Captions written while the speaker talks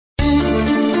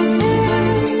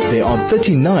There are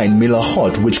 39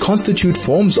 milachot which constitute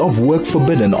forms of work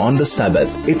forbidden on the Sabbath.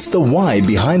 It's the why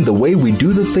behind the way we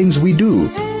do the things we do.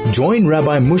 Join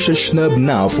Rabbi Moshe Shnerb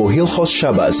now for Hilchos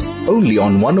Shabbos, only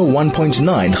on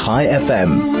 101.9 Chai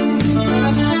FM.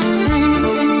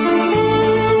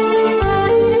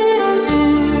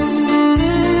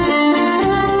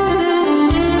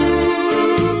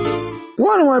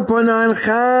 101.9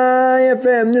 Chai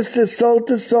FM. This is Soul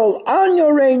to Soul on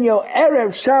your radio.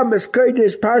 Erev Shabbos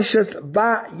Kodesh Parshat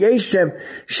Vayeishev.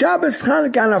 Shabbos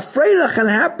Chanukah, and a freilich and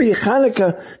happy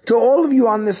Chanukah to all of you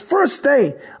on this first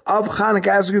day of Chanukah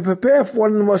as we prepare for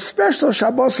one of the most special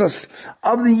Shabbos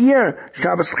of the year.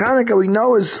 Shabbos Chanukah, we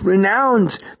know, is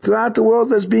renowned throughout the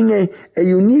world as being a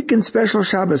unique and special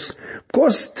Shabbos. Of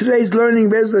course, today's learning,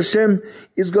 Be'ez Hashem,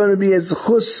 is going to be a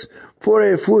zechus for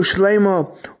a full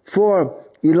shleima for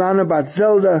Ilana Bat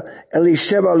Zelda,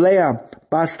 Elisheba Leah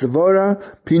Bas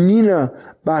Devora,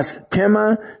 Pinina Bas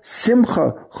Tema,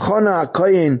 Simcha Chona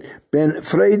Akoyin Ben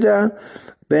Freda,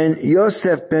 Ben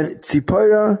Yosef Ben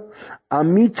Tzipora,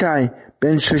 Amitai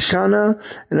Ben Shoshana,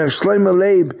 and Shlomo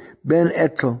Leib Ben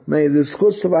Etel. May the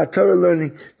schus of our Torah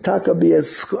learning taka be a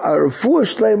full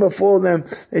shleima for them.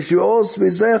 They should also be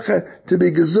zecher to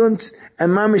be gesund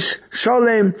and mamish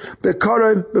shalem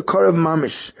bekorov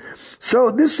mamish.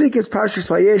 So this week is Parshat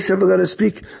Vayeishev. We're going to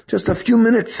speak just a few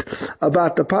minutes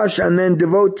about the Parsha and then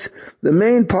devote the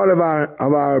main part of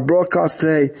our broadcast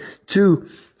today to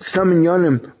some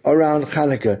inyanim around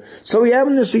Chanukah. So we have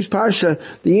in this week's Parsha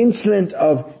the incident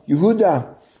of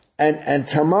Yehuda and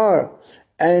Tamar,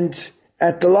 and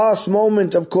at the last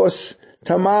moment, of course,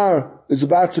 Tamar is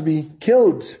about to be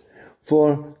killed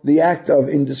for the act of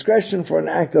indiscretion, for an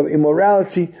act of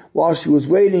immorality, while she was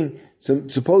waiting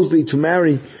supposedly to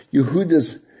marry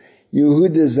Yehuda's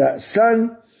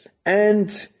son,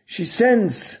 and she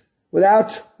sends,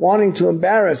 without wanting to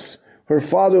embarrass her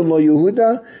father-in-law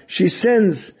Yehuda, she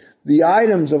sends the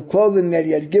items of clothing that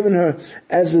he had given her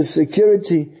as a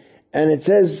security, and it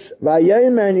says,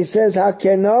 Vayeman, he says,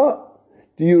 Hakeno,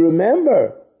 do you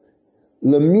remember?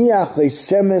 Whose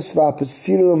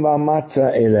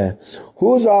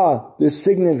are this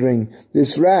signet ring,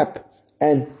 this wrap,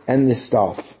 and this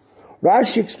staff?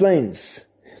 Rashi explains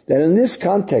that in this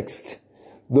context,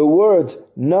 the word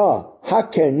na,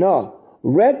 hakena,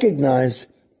 recognize,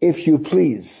 if you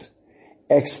please,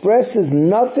 expresses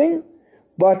nothing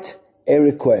but a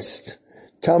request.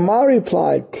 Tamar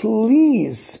replied,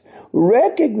 please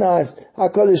recognize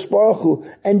HaKadosh Baruch Hu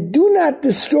and do not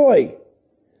destroy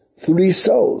 3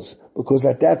 souls, because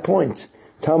at that point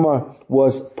Tamar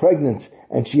was pregnant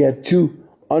and she had 2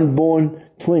 unborn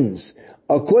twins.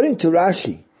 According to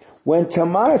Rashi, when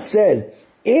Tamar said,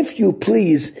 if you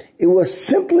please, it was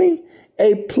simply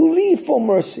a plea for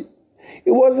mercy. It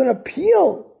was an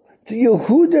appeal to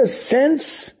Yehuda's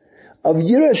sense of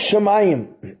Yiras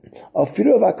Shamayim, of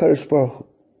fear of HaKadosh Baruch Hu.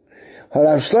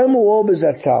 Harav Shlomo Wolbe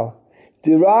Zatzal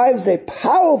derives a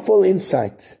powerful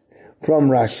insight from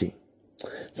Rashi.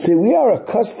 See, we are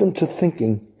accustomed to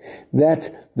thinking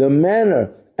that the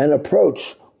manner and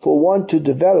approach for one to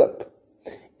develop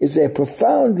is a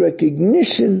profound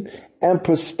recognition and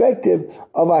perspective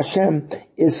of Hashem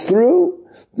is through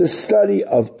the study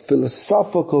of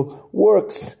philosophical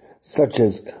works such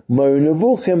as Moreh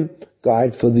Nevuchim,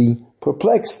 Guide for the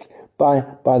Perplexed by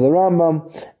the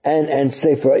Rambam, and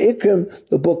Sefer Ikrim,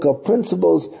 the Book of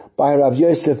Principles by Rav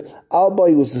Yosef Alba.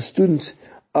 He was the student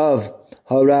of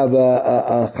Rav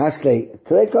Chaslei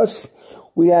Krekos.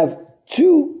 We have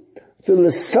 2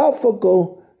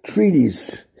 philosophical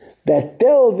treatises that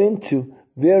delve into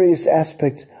various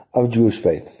aspects of Jewish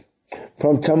faith.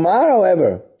 From Tamar,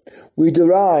 however, we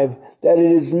derive that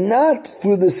it is not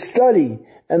through the study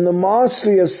and the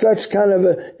mastery of such kind of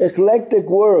eclectic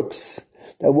works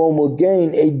that one will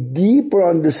gain a deeper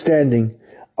understanding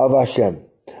of Hashem,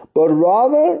 but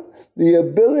rather the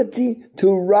ability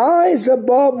to rise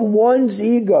above one's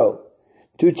ego,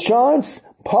 to chance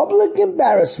public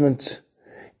embarrassment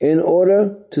in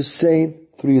order to save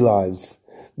 3 lives.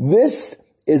 This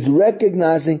is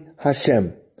recognizing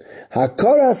Hashem.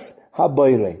 Hakaras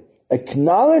habayre,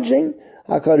 acknowledging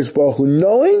HaKadosh Baruch Hu,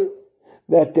 knowing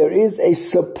that there is a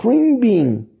supreme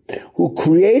being who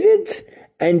created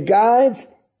and guides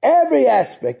every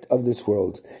aspect of this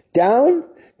world, down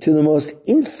to the most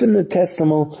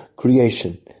infinitesimal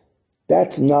creation.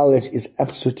 That knowledge is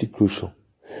absolutely crucial.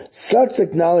 Such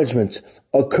acknowledgement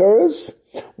occurs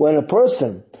when a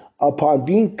person, upon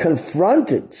being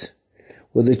confronted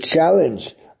with the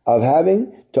challenge of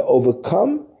having to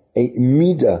overcome a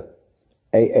midah,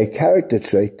 a character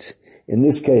trait, in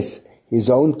this case, his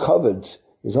own kavod,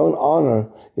 his own honor,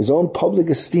 his own public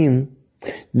esteem,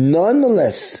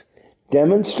 nonetheless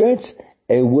demonstrates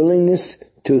a willingness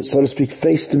to, so to speak,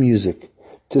 face the music,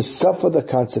 to suffer the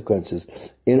consequences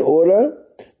in order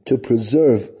to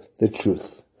preserve the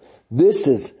truth. This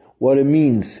is what it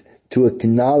means to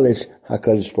acknowledge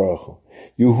HaKadosh Baruch Hu.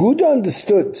 Yehuda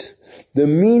understood the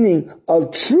meaning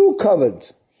of true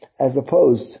kavod as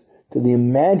opposed to the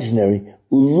imaginary,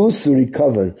 illusory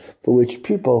kavod for which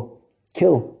people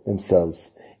kill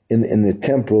themselves in the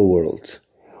temporal world.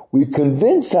 We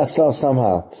convince ourselves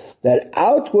somehow that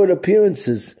outward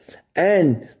appearances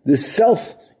and the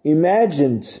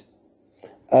self-imagined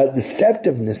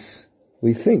deceptiveness,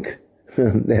 we think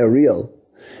they're real,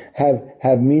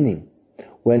 have meaning,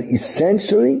 when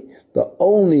essentially the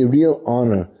only real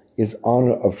honor is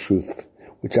honor of truth,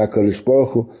 which HaKadosh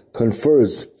Baruch Hu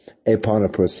confers upon a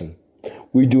person.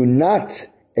 We do not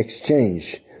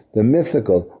exchange the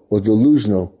mythical or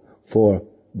delusional for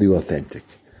the authentic.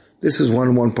 This is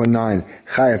 101.9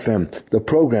 Chai FM. The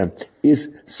program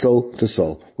is Soul to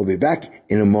Soul. We'll be back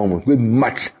in a moment with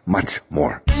much, much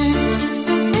more.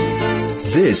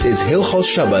 This is Hilchos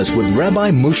Shabbos with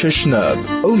Rabbi Moshe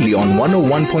Shnerb, only on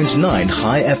 101.9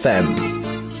 Chai FM.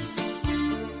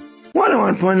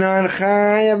 101.9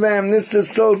 Chai FM. This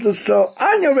is Soul to Soul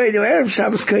on your radio. Erev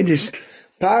Shabbos Kodesh.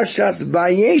 Parshat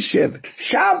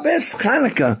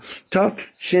Vayeishev-Chanukah. Tov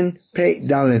Shin Pei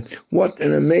Dalet. What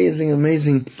an amazing,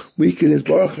 amazing week it is.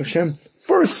 Baruch Hashem.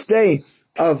 First day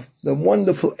of the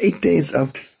wonderful 8 days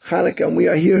of Chanukah, and we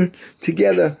are here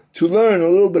together to learn a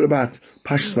little bit about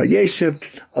Parshat Vayeshev,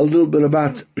 a little bit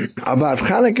about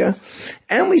Chanukah,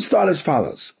 and we start as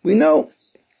follows. We know,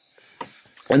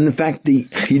 and in fact the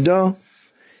Chidah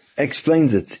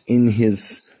explains it in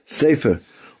his Sefer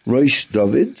Rosh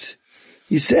David.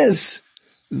 He says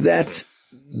that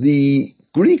the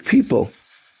Greek people,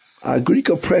 Greek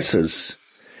oppressors,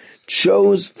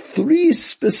 chose 3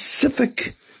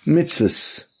 specific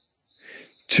mitzvahs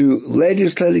to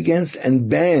legislate against and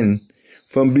ban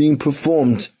from being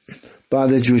performed by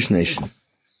the Jewish nation.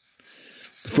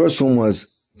 The first one was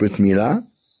Brit Milah.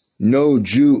 No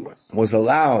Jew was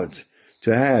allowed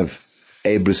to have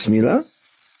a Bris Milah.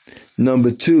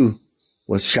 Number 2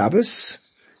 was Shabbos.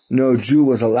 No Jew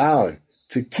was allowed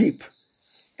to keep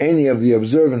any of the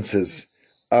observances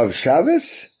of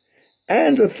Shabbos.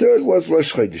 And the third was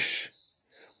Rosh Chodesh.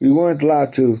 We weren't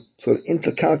allowed to sort of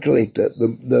intercalculate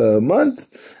the month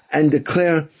and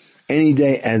declare any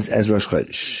day as Rosh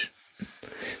Chodesh. It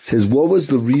says, what was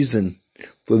the reason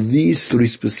for these 3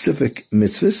 specific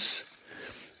mitzvahs?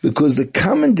 Because the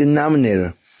common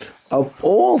denominator of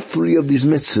all 3 of these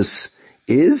mitzvahs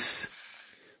is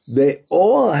they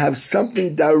all have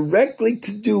something directly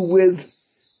to do with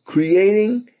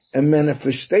creating a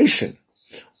manifestation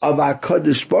of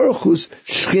HaKadosh Baruch Hu's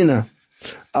Shekhinah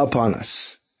upon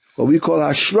us. What we call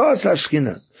Hashras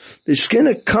HaShekhinah. The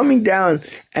Shekhinah coming down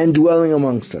and dwelling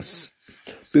amongst us.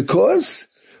 Because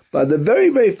by the very,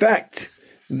 very fact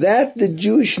that the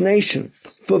Jewish nation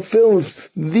fulfills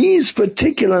these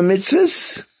particular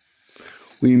mitzvahs,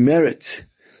 we merit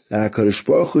that HaKadosh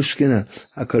Baruch Hu's Shekhinah,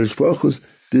 HaKadosh Baruch Hu's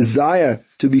desire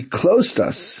to be close to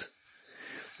us,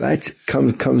 right,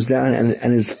 comes down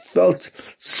and is felt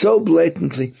so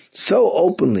blatantly, so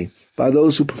openly by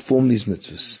those who perform these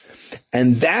mitzvahs.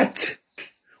 And that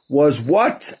was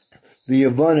what the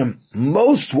Yevonim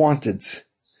most wanted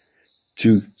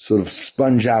to sort of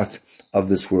sponge out of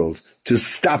this world, to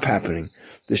stop happening.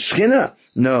 The Shekhinah,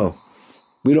 no.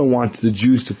 We don't want the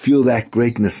Jews to feel that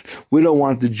greatness. We don't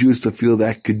want the Jews to feel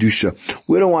that Kedusha.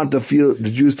 We don't want the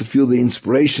Jews to feel the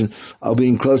inspiration of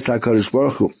being close to HaKadosh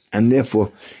Baruch Hu. And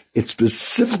therefore, it's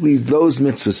specifically those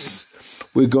mitzvahs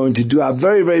we're going to do our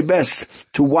very, very best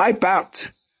to wipe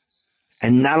out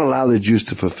and not allow the Jews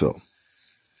to fulfill.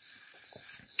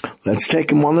 Let's take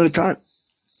them one at a time.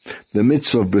 The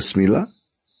mitzvah of Bris Milah,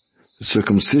 the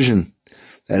circumcision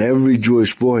that every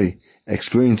Jewish boy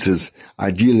experiences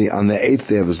ideally on the 8th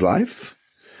day of his life,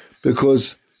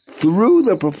 because through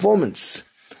the performance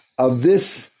of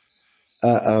this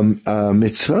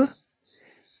mitzvah,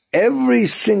 every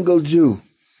single Jew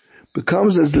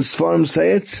becomes, as the Sfarim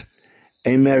say it,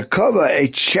 a merkava, a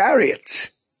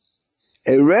chariot,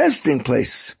 a resting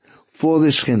place for the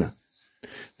Shekhinah.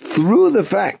 Through the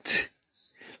fact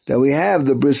that we have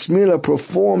the Bris Milah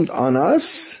performed on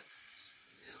us,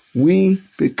 we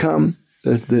become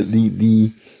a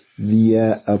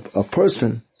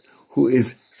person who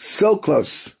is so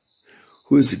close,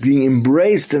 who is being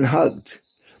embraced and hugged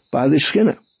by the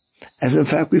Shekhinah. As in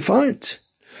fact we find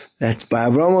that by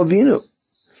Avraham Avinu,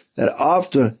 that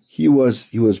after he was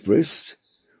brised,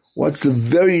 What's the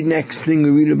very next thing we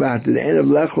read about? At the end of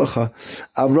Lech Lecha,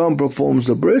 Avram performs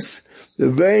the bris. The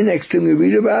very next thing we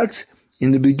read about,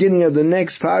 in the beginning of the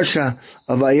next Parsha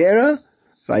of Vayera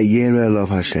Elav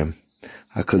Hashem.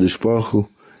 HaKadosh Baruch Hu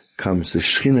comes, the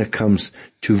Shekhinah comes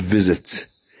to visit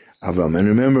Avram. And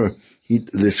remember, the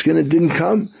Shekhinah didn't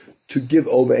come to give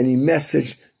over any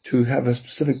message, to have a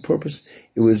specific purpose.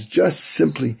 It was just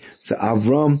simply so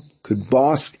Avram could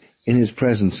bask in his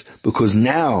presence, because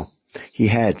now he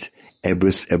had a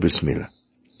bris milah.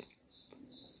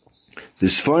 The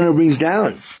Sforno brings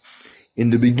down in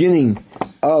the beginning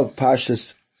of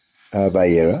Parshas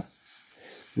Vayera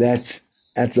that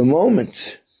at the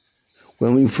moment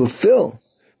when we fulfill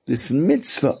this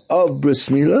mitzvah of bris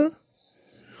milah,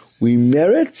 we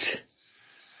merit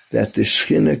that the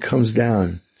Shekhinah comes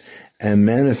down and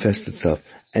manifests itself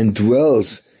and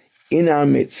dwells in our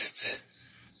midst.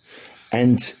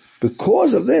 And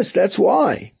because of this, that's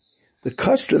why the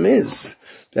custom is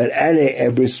that at a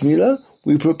bris milah,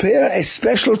 we prepare a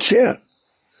special chair.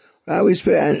 Right? We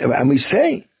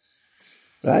say,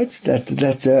 right, that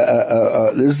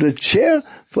there's the chair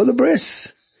for the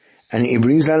bris. And he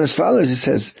brings down as follows, he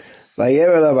says,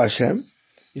 Vayeira Elav Hashem,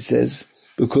 he says,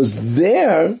 because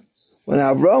there, when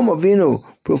Avraham Avinu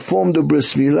performed the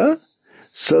bris milah,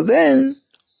 so then,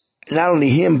 not only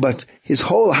him, but his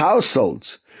whole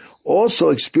household also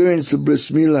experienced the bris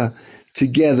milah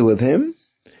together with him.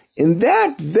 In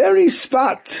that very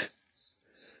spot,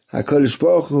 HaKadosh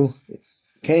Baruch Hu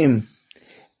came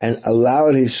and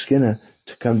allowed his Shekhinah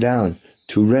to come down,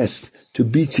 to rest, to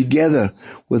be together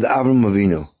with Avram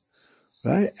Avinu.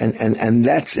 Right? And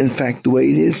that's in fact the way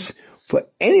it is for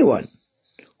anyone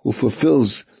who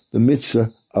fulfills the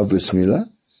mitzvah of bris milah,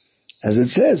 as it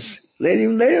says later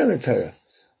in the Torah,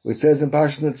 which says in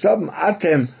Parshat Nitzavim,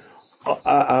 Atem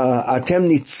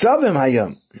Nitzavim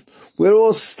Hayam. We're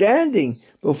all standing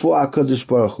before HaKadosh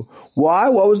Baruch Hu. Why?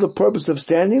 What was the purpose of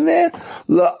standing there?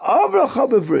 La'avracha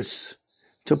b'vris,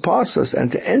 to pass us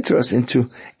and to enter us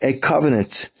into a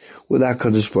covenant with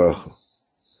HaKadosh Baruch Hu.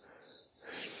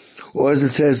 Or as it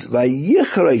says,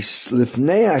 Vayichreis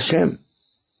lifnei Hashem.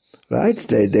 Right?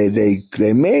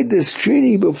 They made this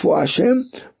treaty before Hashem.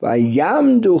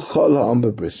 Vayamdu chol ha'am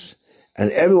b'bris.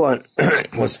 And everyone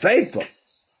was faithful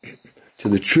to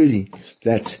the treaty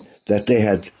that they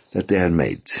had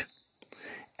made.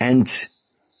 And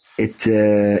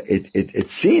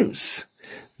it seems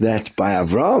that by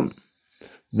Avram,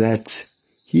 that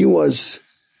he was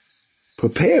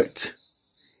prepared.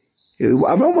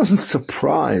 Avram wasn't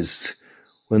surprised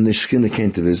when the Shekhinah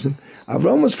came to visit him.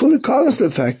 Avram was fully cognizant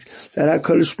of the fact that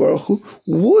HaKadosh Baruch Hu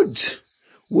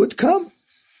would come.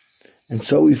 And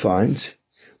so we find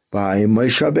by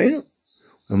Moshe Rabbeinu,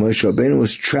 when Moshe Rabbeinu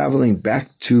was traveling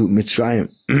back to Mitzrayim,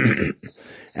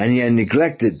 and he had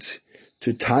neglected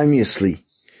to timeously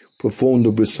perform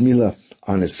the bris milah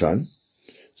on his son.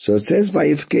 So it says,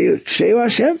 Vayifkei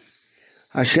Hashem,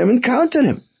 Hashem encountered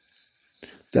him.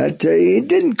 That he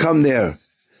didn't come there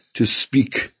to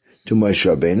speak to Moshe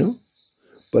Rabbeinu,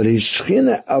 but his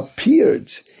Shekhinah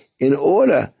appeared in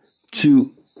order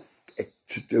to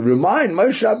remind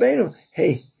Moshe Rabbeinu,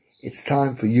 hey, it's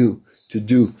time for you to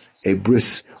do a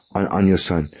bris on your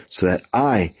son, so that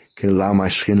I can allow my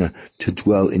Shekhinah to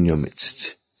dwell in your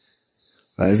midst.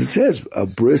 As it says, a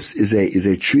bris is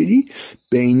a treaty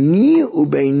beini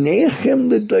ubeinechem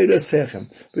l'doirasechem,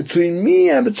 between me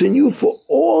and between you for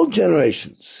all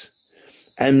generations.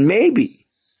 And maybe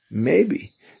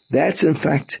that's in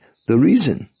fact the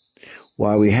reason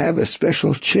why we have a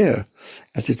special chair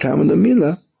at the time of the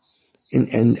milah,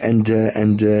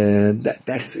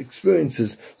 that's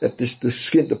experiences that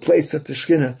the place that the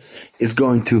Shekhinah is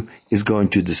going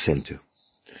to descend to.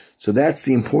 So that's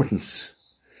the importance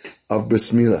of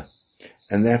bris milah,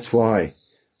 and that's why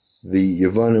the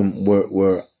Yevanim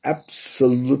were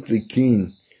absolutely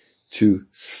keen to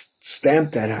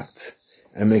stamp that out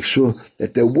and make sure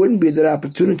that there wouldn't be that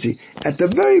opportunity at the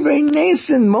very, very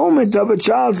nascent moment of a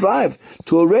child's life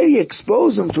to already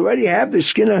expose them, to already have the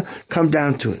Shekhinah come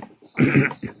down to it.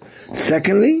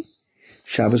 Secondly,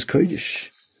 Shabbos Kodesh.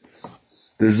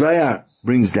 The Zohar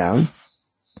brings down,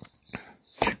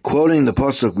 quoting the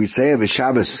pasuk we say of a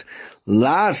Shabbos,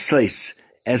 La'asais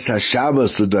es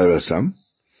ha-Shabbos l'dorosam,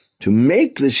 to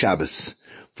make the Shabbos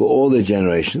for all the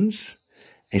generations.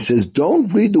 He says,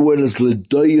 don't read the word as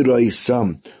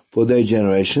l'doirosam, for their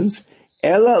generations,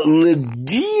 ela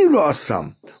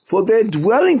l'dirosam, for their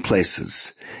dwelling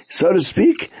places. So to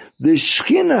speak, the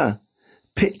Shekhinah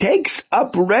takes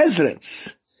up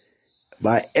residence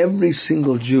by every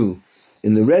single Jew,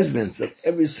 in the residence of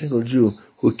every single Jew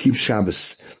who keeps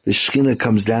Shabbos. The Shekhinah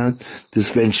comes down to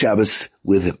spend Shabbos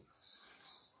with him.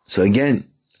 So again,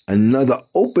 another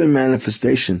open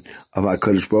manifestation of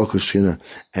HaKadosh Baruch Hu Shekhinah,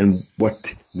 and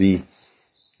what the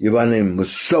Yevanim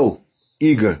was so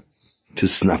eager to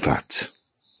snuff out.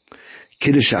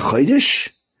 Kiddush HaChodesh,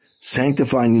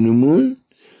 sanctifying the new moon.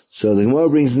 So the Gemara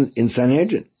brings in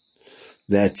Sanhedrin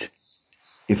that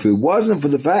if it wasn't for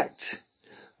the fact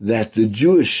that the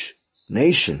Jewish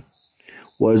nation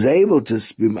was able to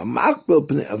be makbil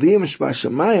avim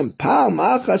shbashamayim pal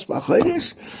machas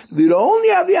b'chodesh, we'd only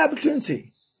have the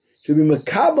opportunity to be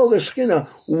makabel the Shekhinah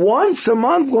once a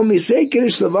month when we say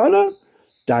Kiddush Levana,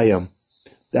 dayam.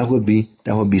 That would be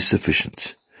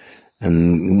sufficient.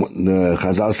 And the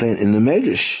Chazal saying in the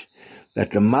Medrash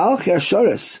that the Malchi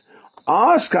Ashoris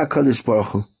ask HaKadosh Baruch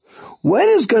Hu, when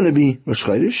is going to be Rosh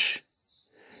Chodesh?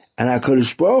 And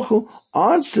HaKadosh Baruch Hu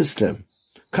answers them,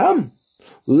 come,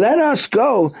 let us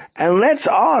go and let's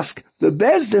ask the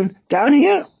Bezdin down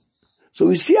here. So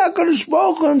we see HaKadosh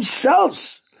Baruch Hu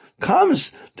himself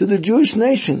comes to the Jewish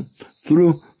nation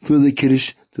through the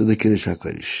Kiddush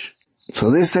HaKodesh. So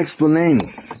this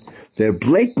explains their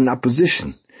blatant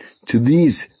opposition to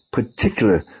these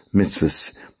particular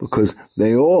mitzvahs, because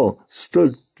they all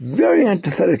stood very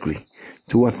antithetically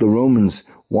to what the Romans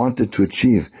wanted to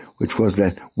achieve, which was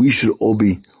that we should all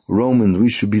be Romans, we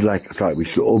should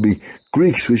all be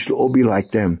Greeks, we should all be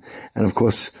like them. And of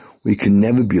course, we can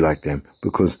never be like them,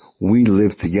 because we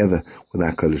live together with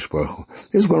HaKadosh Baruch Hu.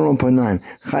 This is 101.9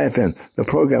 Chai FM. The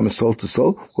program is Soul to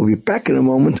Soul. We'll be back in a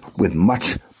moment with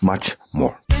much, much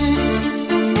more.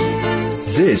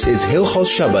 This is Hilchos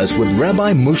Shabbos with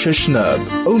Rabbi Moshe Shnerb,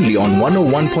 only on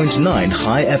 101.9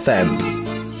 Chai FM.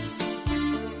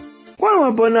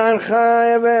 101.9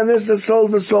 Chai FM, this is Soul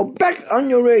to Soul, back on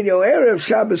your radio, Erev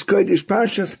Shabbos Kodesh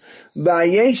Parshat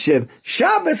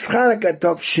Vayeishev-Chanukah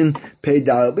Tov Pei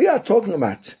Daled. We are talking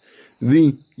about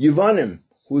the Yevanim,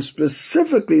 who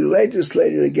specifically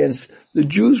legislated against the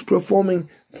Jews performing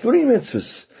three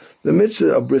mitzvahs: the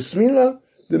mitzvah of Bris Milah,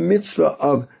 the mitzvah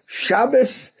of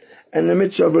Shabbos, and the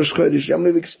mitzvah of Rosh Chodesh. And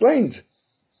we've explained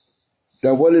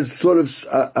that what is sort of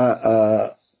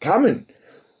common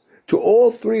to all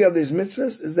three of these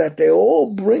mitzvahs is that they all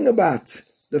bring about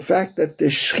the fact that the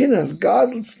Shekhinah,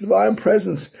 God's divine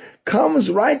presence, comes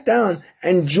right down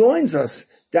and joins us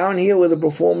down here with the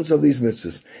performance of these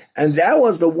mitzvahs. And that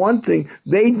was the one thing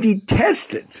they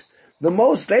detested the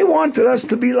most. They wanted us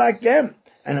to be like them.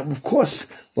 And of course,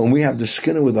 when we have the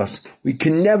Shekhinah with us, we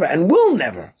can never and will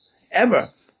never, ever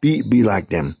be like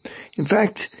them. In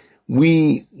fact,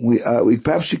 we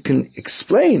perhaps can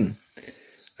explain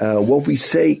what we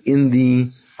say in the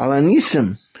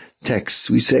Alanisim text.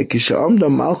 We say,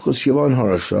 Kisha'amda Malchus Yavan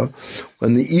Harasha,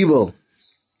 when the evil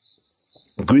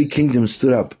Greek kingdom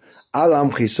stood up, Al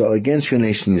Am Chisrael, against your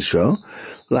nation Yisrael,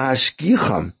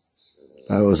 Lahashgicham,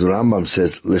 that was what Rambam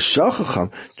says,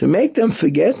 L'shachacham, to make them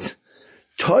forget,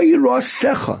 Torah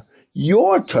Secha,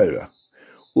 your Torah,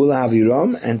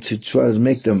 Ulaviram, and to try to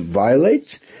make them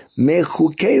violate,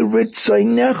 Mechukei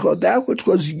Ritzaynecha, that which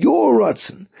was your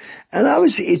Ratzon. And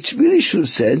obviously, it really should have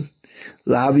said,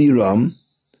 Laviram,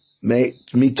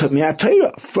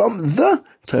 Torah, from the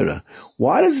Torah.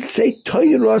 Why does it say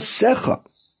Torah Secha?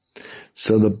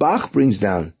 So the Bach brings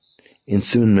down in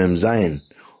Siman Mem Zayin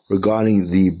regarding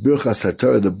the Birchas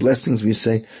HaTorah, the blessings we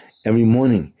say every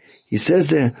morning. He says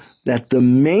there that the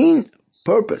main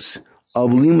purpose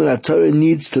of Limud HaTorah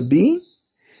needs to be,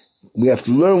 we have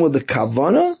to learn with the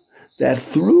Kavanah, that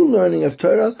through learning of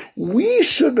Torah, we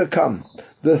should become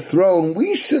the throne,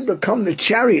 we should become the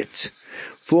chariot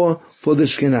for the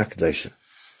Shekhinah Kedusha.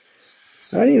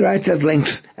 And he writes at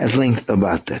length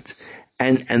about that.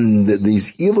 And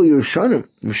these evil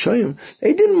Yerushalayim,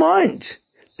 they didn't mind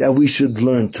that we should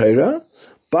learn Torah,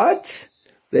 but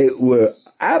they were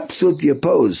absolutely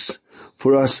opposed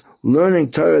for us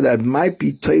learning Torah that might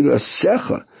be Torah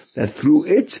Secha, that through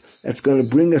it, that's going to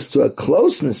bring us to a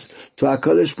closeness to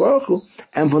HaKadosh Baruch Hu,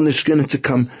 and from the Shekhinah to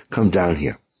come down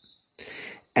here.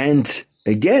 And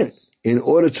again, in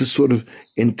order to sort of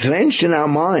entrench in our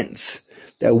minds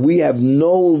that we have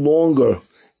no longer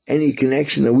any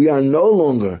connection, that we are no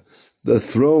longer the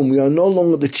throne, we are no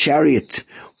longer the chariot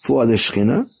for the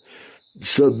Shekhinah.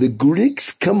 So the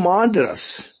Greeks commanded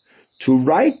us to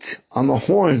write on the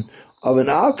horn of an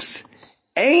ox,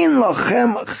 Ein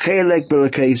lachem chelek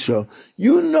b'Elokei Yisrael.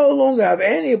 You no longer have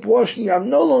any portion, you have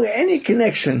no longer any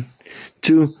connection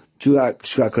to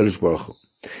HaKadosh Baruch Hu.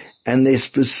 And they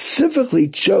specifically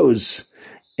chose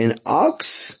an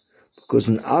ox, because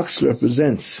an ox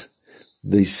represents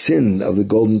the sin of the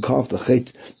golden calf, the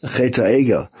chet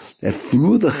ha'egel, that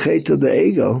through the chet of the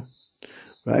egel,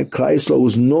 right, Klal Yisrael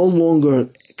was no longer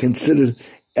considered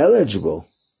eligible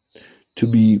to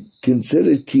be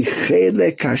considered ki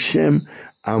chelek Hashem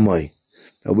amoi.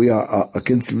 That we are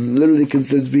literally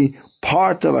considered to be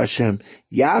part of Hashem.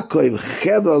 Yaakov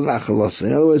chedol nachalos.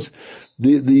 In other words,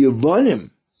 the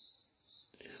Yevonim,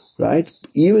 right?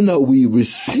 Even though we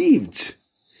received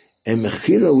a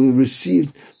mechila, we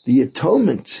received the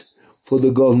atonement for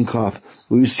the golden calf.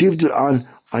 We received it on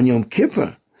Yom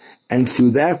Kippur, and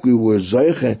through that we were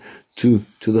zoiche to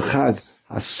the Chag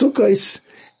HaSukkos,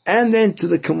 and then to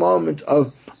the commandment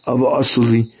of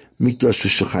Asuli Mikdash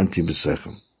Shachanti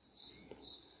B'Seichem.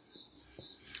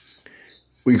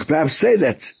 We could perhaps say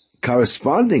that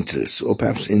corresponding to this, or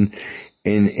perhaps in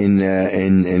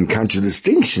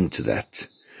contradistinction to that,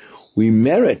 we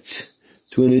merit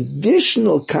to an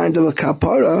additional kind of a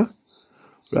kapara,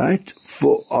 right,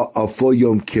 for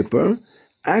Yom Kippur.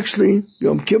 Actually,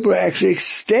 Yom Kippur actually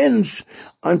extends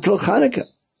until Chanukah.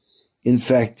 In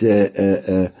fact,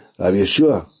 Rabbi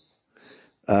Yeshua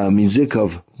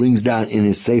Mizikov brings down in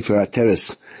his Sefer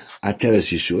Ateres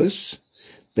Yeshuas,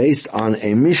 based on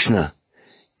a Mishnah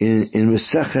in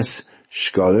Meseches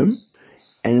Shkolim,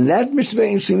 and in that Mishnah, very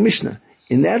interesting Mishnah.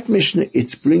 In that Mishnah,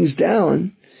 it brings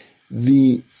down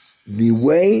the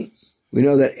way we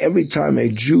know that every time a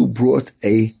Jew brought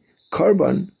a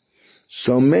korban,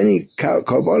 so many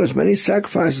korbanos, many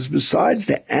sacrifices besides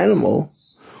the animal,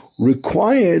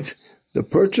 required the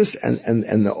purchase and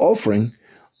the offering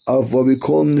of what we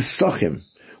call nisachim,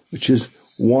 which is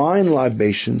wine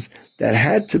libations that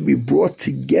had to be brought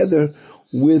together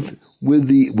with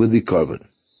the korban.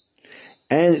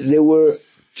 And there were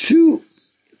the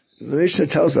Mishnah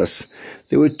tells us,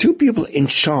 there were two people in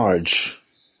charge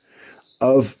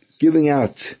of giving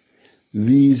out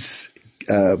these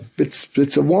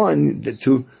bits of wine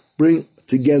to bring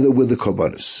together with the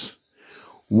korbanos.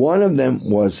 One of them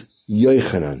was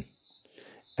Yochanan,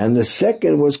 and the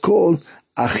second was called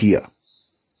Achia.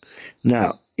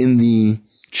 Now, in the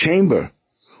chamber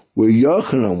where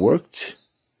Yochanan worked,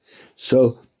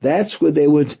 so that's where they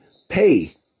would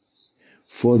pay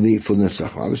for the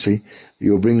nesach. Obviously,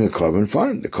 you bring a korban,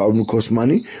 fine. The korban will cost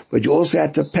money, but you also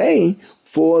had to pay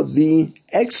for the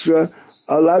extra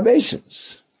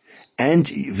libations. And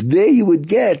there you would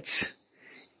get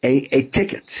a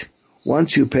ticket.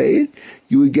 Once you paid,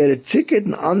 you would get a ticket,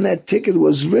 and on that ticket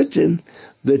was written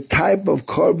the type of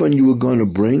korban you were going to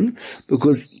bring,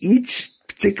 because each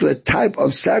particular type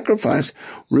of sacrifice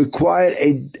required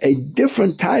a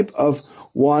different type of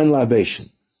wine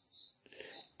libation.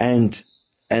 And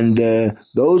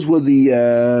those were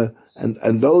those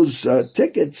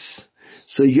tickets.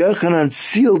 So Yochanan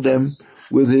sealed them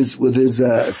with his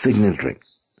signet ring.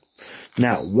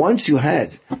 Now, once you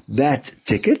had that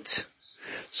ticket,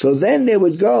 so then they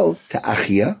would go to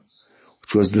Achia,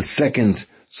 which was the second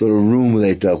sort of room where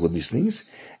they dealt with these things,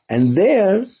 and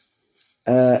there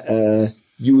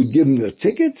you would give him the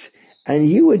ticket, and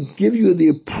he would give you the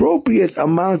appropriate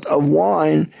amount of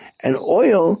wine and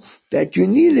oil that you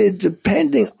needed,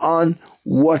 depending on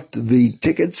what the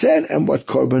ticket said and what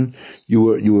korban you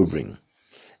were bringing.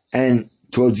 And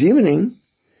towards evening,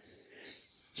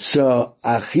 so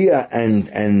Achia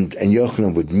and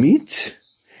Yochanan would meet,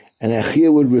 and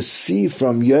Achia would receive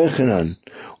from Yochanan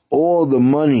all the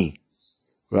money,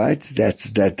 right,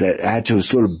 that had to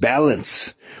sort of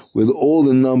balance with all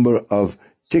the number of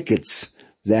tickets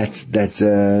that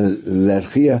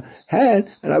Achia had,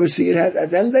 and obviously it had,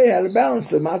 at the end of the day, it had to balance.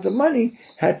 The amount of money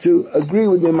had to agree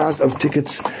with the amount of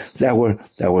tickets that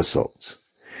were sold.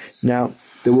 Now,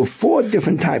 there were 4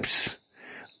 different types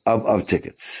of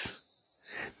tickets.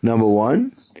 Number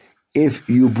one, if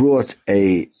you brought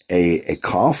a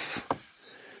calf,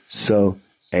 so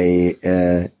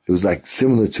it was like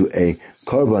similar to a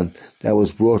korban that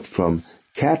was brought from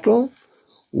cattle,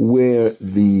 where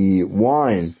the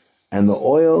wine and the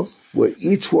oil were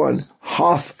each one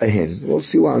half a hin. We'll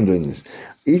see why I'm doing this.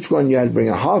 Each one you had to bring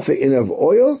a half a hin of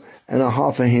oil and a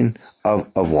half a hin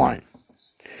of wine.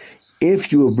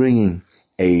 If you were bringing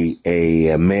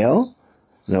a male,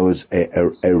 in other words,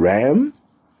 a ram,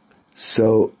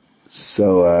 so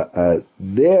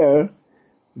there,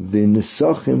 the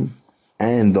nesachim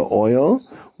and the oil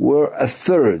were a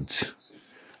third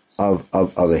of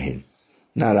a hin.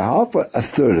 Not a half, but a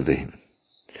third of a hin.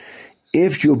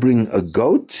 If you bring a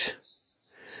goat,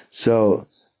 so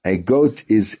a goat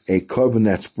is a korban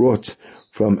that's brought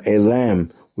from a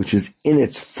lamb which is in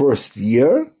its first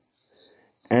year,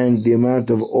 and the amount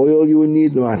of oil you would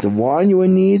need, the amount of wine you would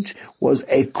need, was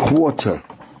a quarter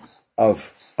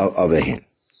of a hin.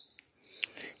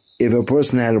 If a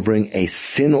person had to bring a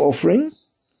sin offering,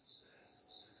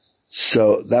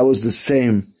 so that was the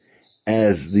same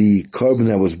as the korban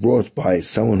that was brought by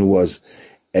someone who was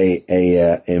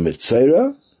a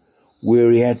mitzvah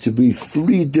where he had to be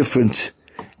 3 different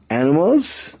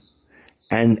animals,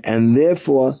 and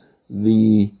therefore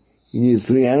he needed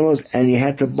 3 animals, and he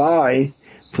had to buy,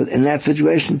 in that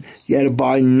situation, he had to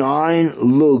buy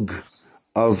 9 lug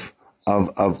of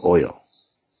oil.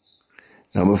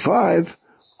 Number 5,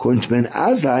 according to Ben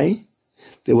Azai,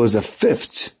 there was a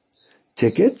 5th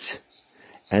ticket,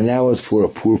 and that was for a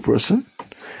poor person.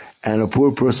 And a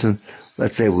poor person,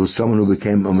 let's say, was someone who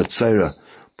became a mitzvah,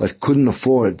 but couldn't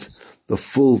afford the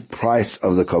full price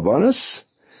of the karbanos,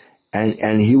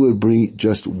 and he would bring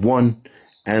just 1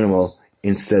 animal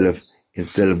instead of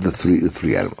the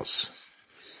three animals.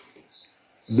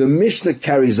 The Mishnah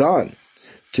carries on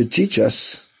to teach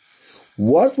us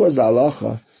what was the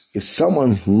halacha if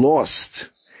someone lost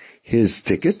his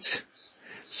ticket.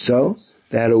 So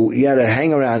he had to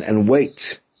hang around and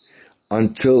wait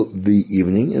until the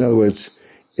evening. In other words,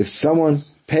 if someone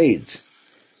paid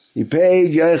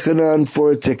Yochanan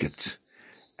for a ticket,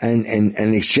 and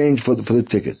in exchange for the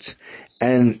ticket,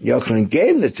 and Yochanan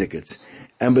gave him the ticket,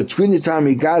 and between the time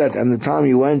he got it and the time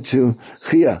he went to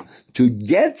Chia to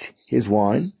get his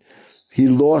wine, he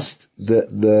lost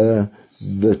the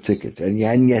ticket, and he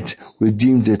hadn't yet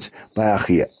redeemed it by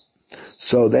Achia.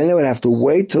 So then they would have to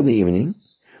wait till the evening,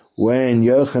 when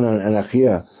Yochanan and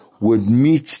Achia would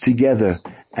meet together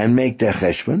and make their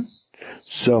cheshbon.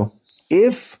 So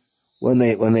if, when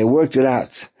they worked it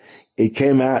out, it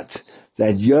came out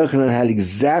that Yochanan had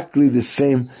exactly the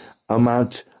same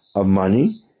amount of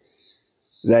money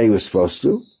that he was supposed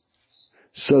to,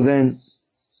 so then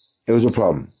it was a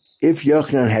problem. If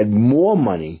Yochanan had more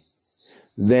money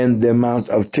than the amount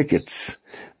of tickets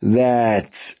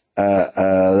that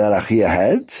Achia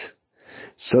had,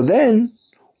 so then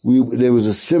there was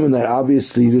a simon that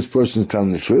obviously this person is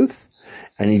telling the truth,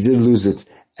 and he did lose it,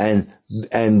 and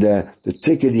the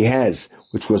ticket he has,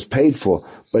 which was paid for,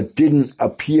 but didn't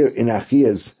appear in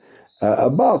Achia's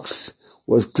box,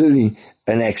 was clearly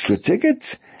an extra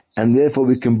ticket, and therefore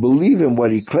we can believe in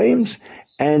what he claims,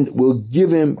 and we'll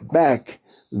give him back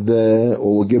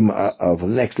we'll give him for the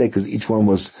next day, because each one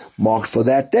was marked for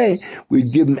that day.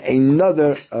 We'd give him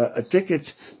another a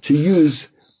ticket to use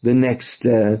the next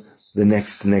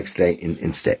day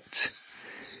instead.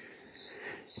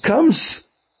 Comes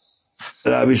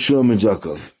Rabbi Shlomo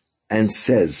Jacob and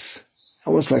says,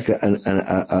 almost like a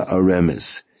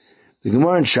remez. The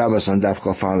Gemara in Shabbos on Daf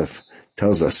Kaf Aleph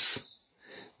tells us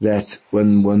that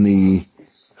when the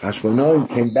Hashmonaim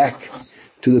came back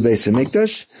to the Beis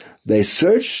HaMikdash, they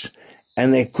searched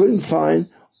and they couldn't find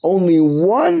only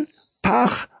 1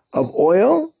 pach of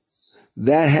oil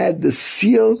that had the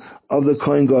seal of the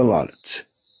Kohen Gadol on it.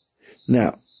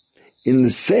 Now, in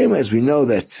the same as we know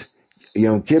that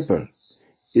Yom Kippur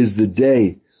is the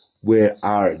day where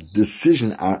our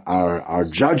decision, our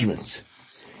judgment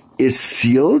is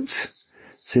sealed,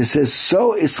 so it says,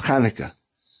 so is Chanukah.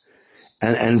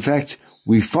 And in fact,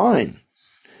 we find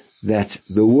that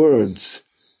the words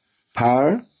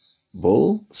par,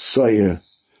 bull, soyer,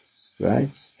 right,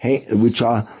 which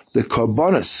are the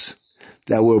karbonos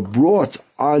that were brought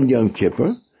on Yom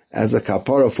Kippur as a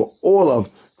kapara for all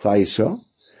of Klal Yisrael.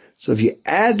 So if you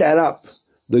add that up,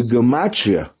 the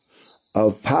gematria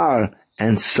of par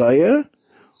and soyer,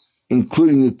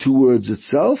 including the 2 words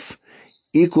itself,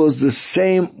 equals the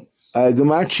same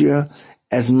gematria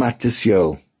as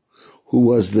Matisyo, who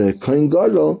was the Kohen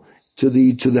Gadol to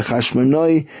the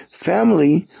Hashmonai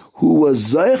family, who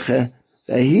was Zoiche,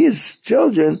 that his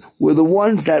children were the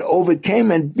ones that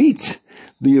overcame and beat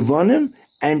the Yevonim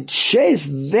and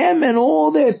chased them and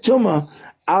all their tumah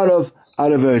out of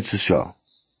Eretz Yisrael.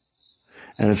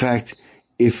 And in fact,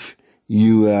 if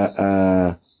you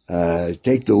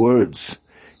take the words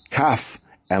kaf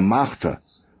and machta,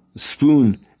 the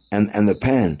spoon and the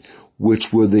pan,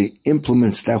 which were the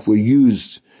implements that were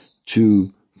used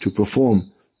to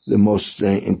perform the most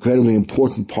incredibly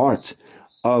important part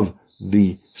of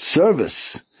the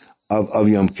service of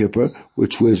Yom Kippur,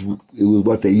 which was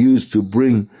what they used to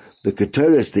bring the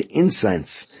keteres, the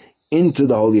incense, into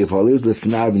the Holy of Holies,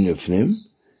 lifnav and yifnim.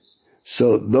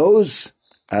 So those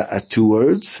 2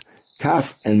 words,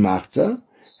 kaf and machta,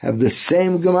 have the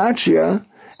same gematria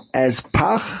as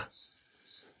pach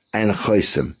and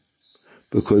chosim,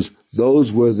 because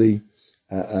those were the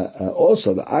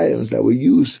also the items that were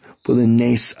used for the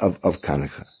nes of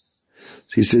Chanukah.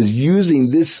 So he says, using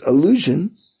this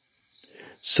allusion,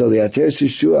 so the Ateres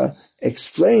Yeshua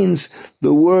explains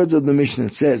the words of the Mishnah.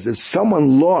 It says, if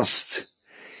someone lost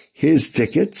his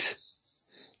ticket,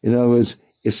 in other words,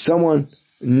 if someone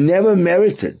never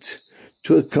merited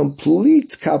to a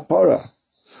complete kapara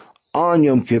on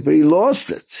Yom Kippur, he lost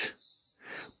it.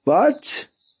 But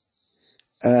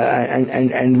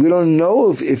and we don't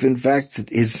know if in fact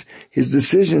his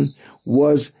decision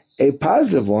was a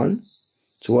positive one.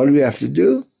 So what do we have to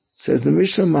do? Says the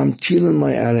Mishnah, Mamchilin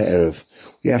my ara erev.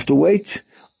 We have to wait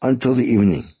until the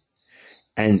evening.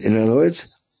 And in other words,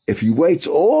 if he waits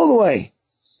all the way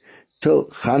till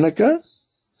Chanukah,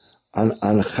 on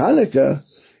Chanukah,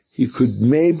 he could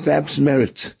perhaps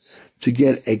merit to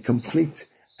get a complete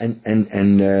and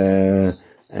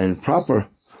proper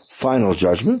final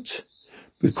judgment,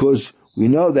 because we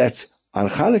know that on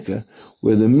Chanukah,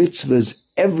 where the mitzvah is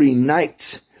every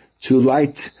night to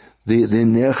light the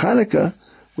Ner Chanukah,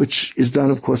 which is done,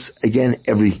 of course, again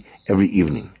every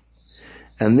evening.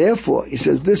 And therefore, he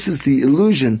says, this is the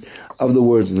illusion of the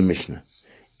words of the Mishnah.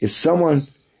 If someone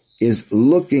is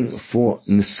looking for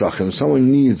nisachim,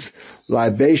 someone needs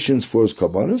libations for his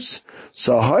korbanos,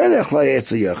 so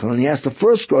he has to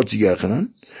first go to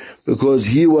Yechanan, because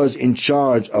he was in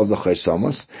charge of the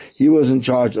chaysamos, he was in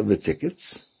charge of the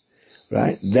tickets,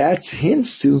 right? That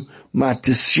hints to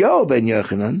Matisyahu ben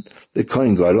Yechanan, the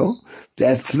Kohen Gadol,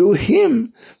 that through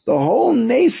him the whole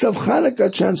nace of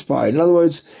Chanukah transpired. In other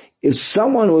words, if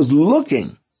someone was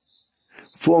looking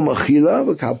for mechila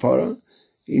v'kapara,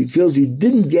 he feels he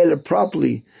didn't get it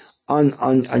properly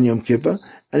on Yom Kippur,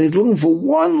 and he's looking for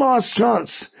one last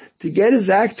chance to get his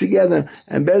act together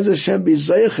and Bez Hashem be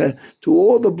zeicher to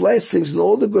all the blessings and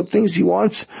all the good things he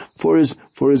wants for his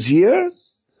year.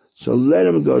 So let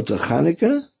him go to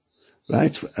Chanukah,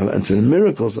 right, and to the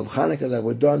miracles of Chanukah that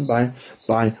were done by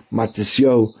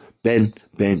Matisyahu ben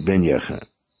Yechanan.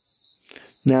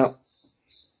 Now,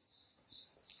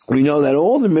 we know that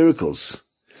all the miracles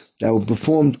that were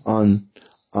performed on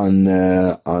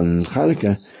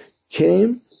Chanukah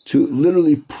came to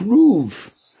literally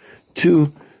prove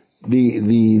to the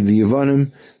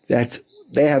Yevanim that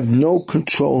they have no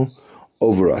control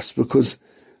over us, because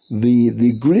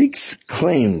the Greeks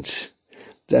claimed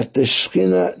that the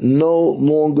Shekhinah no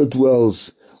longer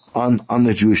dwells on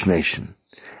the Jewish nation.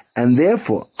 And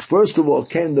therefore, first of all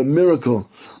came the miracle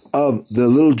of the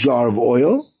little jar of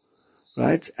oil,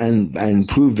 right? And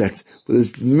proved that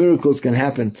this miracles can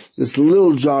happen. This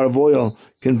little jar of oil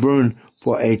can burn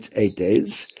for eight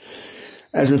days.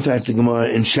 As in fact the Gemara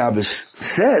in Shabbos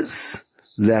says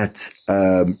that,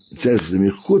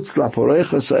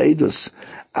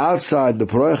 outside the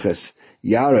Poroches,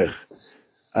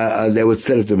 Yarech, they would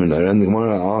set up the menorah, and the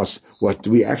Gemara asks, what, do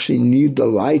we actually need the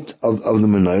light of the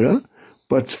menorah?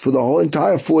 But for the whole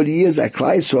entire 40 years that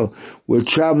Klal Yisrael were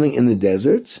traveling in the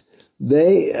desert,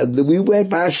 we went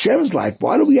by Hashem's light.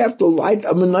 Why do we have to light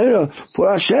a menorah for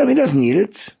Hashem? He doesn't need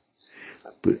it.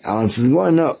 But Alan says,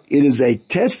 no, it is a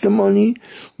testimony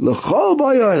l'chol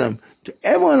b'yonim, to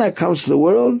everyone that comes to the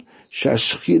world,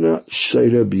 shashchina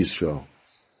sheira b'Yisrael,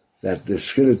 that the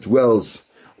Shekhinah dwells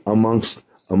amongst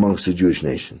the Jewish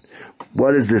nation.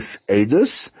 What is this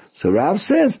Eidos? So Rav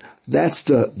says that's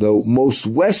the most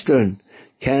western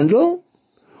candle,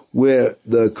 where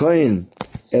the Kohen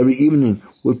every evening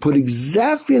would put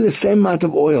exactly the same amount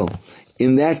of oil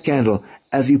in that candle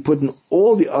as he put in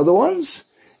all the other ones,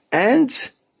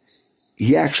 and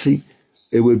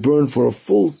it would burn for a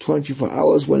full 24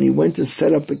 hours. When he went to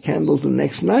set up the candles the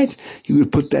next night, he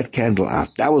would put that candle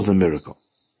out. That was the miracle.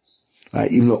 Right?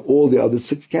 Even though all the other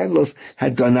 6 candles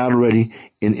had gone out already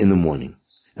in the morning.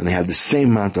 And they had the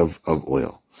same amount of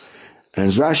oil.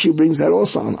 And Rashi brings that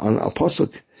also on a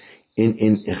pasuk in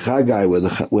Chagai,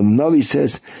 when Navi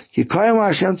says, Kikayim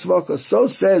Hashem tzvaka, so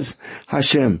says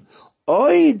Hashem,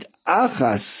 Oid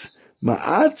achas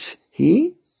ma'at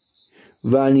hi,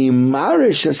 v'ani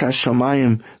marish es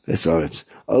hashamayim v'esaretz.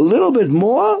 A little bit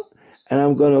more, and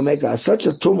I'm going to make such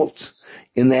a tumult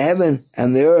in the heaven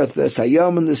and the earth,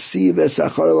 v'esayom in the sea,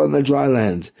 v'esacharav on the dry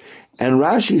land. And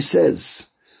Rashi says,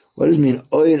 what does it mean,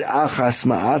 Oid achas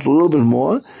ma'at, a little bit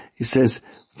more? He says,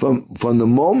 from the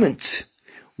moment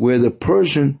where the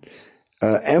Persian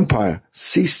Empire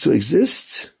ceased to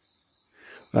exist,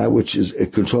 which is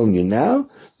controlling you now,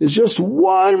 there's just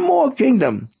one more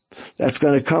kingdom that's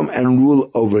going to come and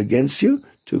rule over against you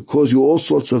to cause you all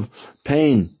sorts of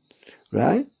pain,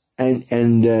 right? And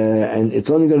it's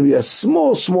only going to be a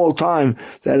small time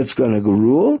that it's going to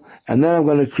rule, and then I'm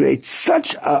going to create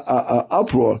such a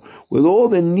uproar with all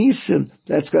the nisim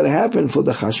that's going to happen for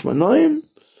the Chashmonaim,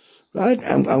 right?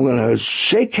 I'm going to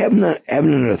shake heaven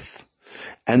and earth,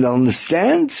 and I'll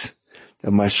understand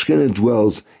that my Shekhinah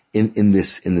dwells in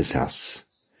this house,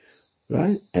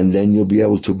 right? And then you'll be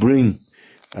able to bring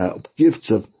gifts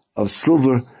of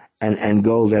silver and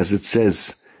gold, as it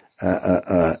says in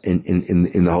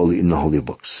the holy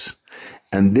books.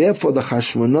 And therefore the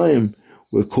Chashmonaim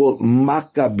were called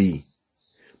Maccabi,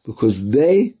 because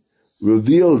they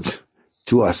revealed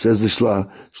to us, says the Shla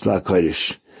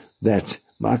Kodesh, that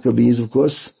Maccabees, of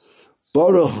course,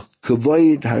 Baruch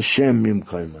Kavod Hashem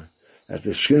Mimkaima, that the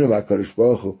Shekhinah of HaKadosh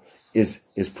Baruch Hu is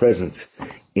present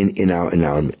in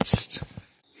our midst.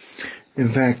 In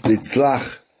fact, the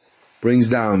Tzlach brings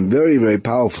down very, very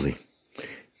powerfully.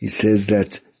 He says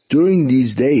that during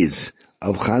these days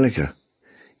of Chanukah,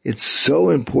 it's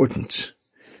so important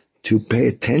to pay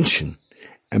attention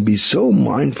and be so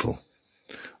mindful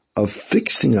of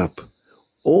fixing up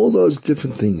all those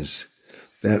different things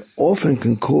that often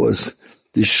can cause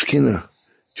the Shekhinah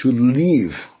to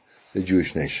leave the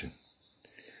Jewish nation.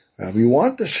 We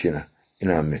want the Shekhinah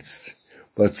in our midst,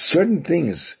 but certain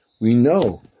things we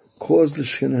know cause the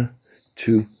Shekhinah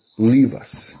to leave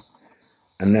us.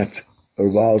 And that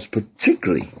revolves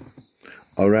particularly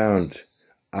around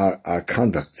our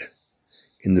conduct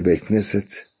in the Beit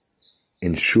Knesset,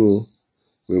 in Shul,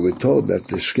 where we're told that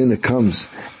the Shekhinah comes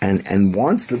and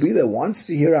wants to be there, wants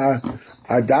to hear our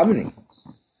davening.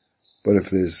 But if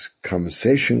there's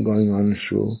conversation going on in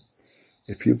Shul,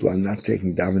 if people are not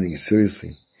taking davening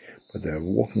seriously, but they're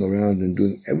walking around and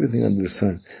doing everything under the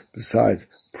sun besides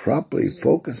properly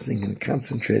focusing and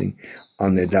concentrating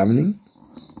on their davening,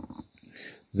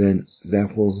 then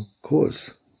that will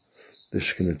cause the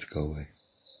Shekhinah to go away.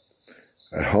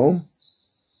 At home,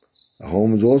 the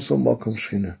home is also Malkum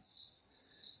Shekhinah.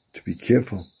 To be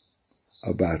careful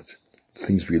about the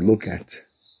things we look at,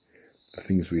 the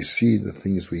things we see, the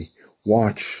things we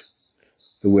watch,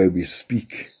 the way we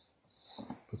speak,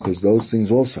 because those things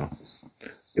also,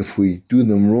 if we do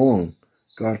them wrong,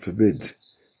 God forbid,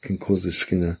 can cause the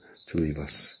Shekhinah to leave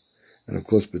us. And of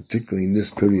course, particularly in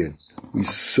this period, we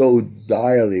so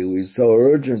direly, we so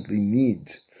urgently need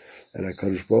that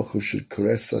HaKadosh Baruch Hu should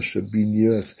caress us, should be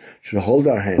near us, should hold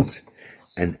our hands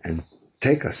and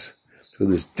take us through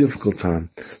this difficult time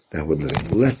that we're living.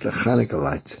 Let the Chanukah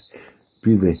light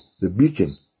be the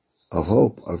beacon of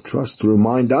hope, of trust, to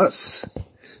remind us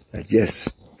that yes,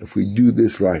 if we do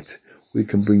this right, we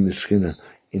can bring the Shekhinah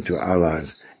into our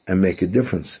lives and make a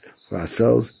difference for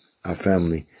ourselves, our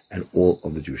family, and all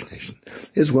of the Jewish nation.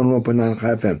 Here's 101.9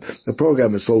 Chai FM. The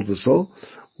program is Soul to Soul.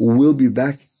 We'll be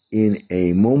back in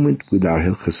a moment with our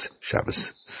Hilchos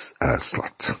Shabbos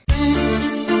slot.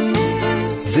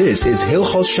 This is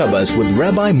Hilchos Shabbos with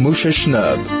Rabbi Moshe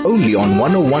Shnerb, only on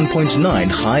 101.9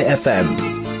 Chai FM.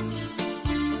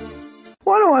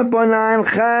 101.9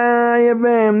 Chai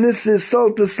FM. This is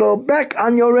Soul to Soul, back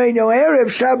on your radio. Erev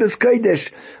Shabbos Kodesh,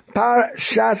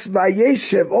 Parshat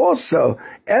Vayeishev, also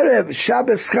Erev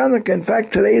Shabbos Chanukah. In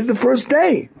fact, today is the first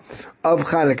day of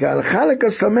Chanukah. And Chanukah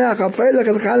Sameach Hafelech,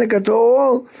 and Chanukah to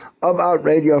all of our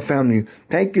radio family.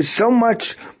 Thank you so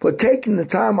much for taking the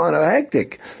time on a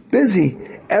hectic, busy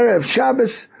Erev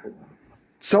Shabbos.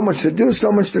 So much to do,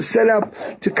 so much to set up,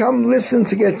 to come listen,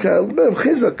 to get a little bit of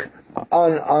chizuk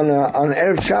on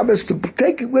Erev Shabbos, to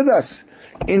take it with us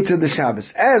into the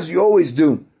Shabbos, as you always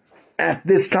do at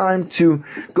this time, to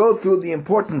go through the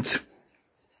important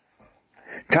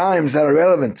times that are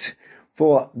relevant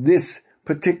for this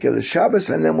particular Shabbos,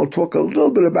 and then we'll talk a little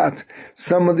bit about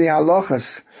some of the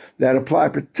halachas that apply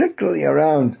particularly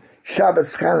around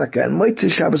Shabbos Chanukah and Motzei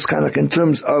Shabbos Chanukah in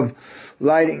terms of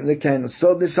lighting the candles.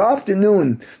 So this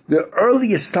afternoon, the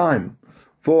earliest time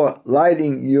for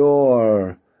lighting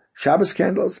your Shabbos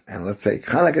candles, and let's say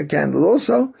Chanukah candle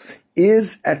also,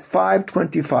 is at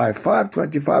 5:25.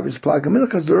 5:25 is Plag HaMincha,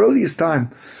 because the earliest time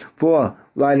for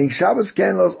lighting Shabbos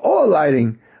candles or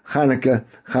lighting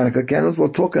Chanukah candles. We'll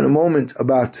talk in a moment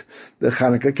about the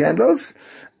Chanukah candles.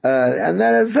 And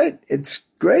that is it. It's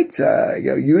great.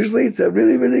 Usually it's a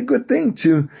really, really good thing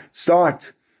to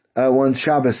start one's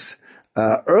Shabbos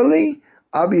early.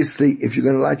 Obviously, if you're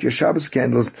going to light your Shabbos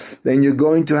candles, then you're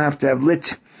going to have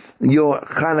lit your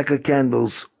Chanukah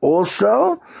candles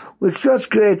also, which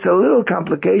just creates a little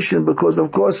complication, because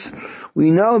of course we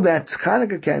know that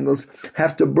Chanukah candles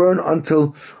have to burn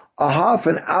until a half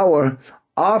an hour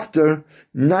after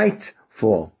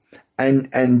nightfall.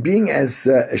 And being as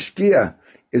Shkia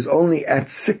is only at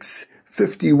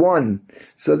 6:51,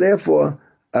 so therefore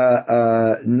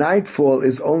nightfall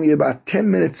is only about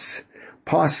 10 minutes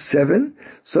past 7,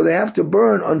 so they have to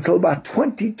burn until about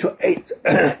 20 to 8.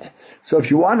 So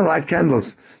if you want to light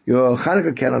candles, your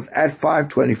Chanukah candles at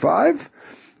 5:25,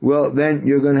 well then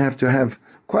you're going to have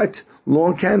quite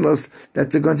long candles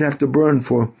that they're going to have to burn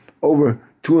for over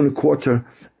 2.25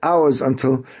 hours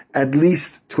until at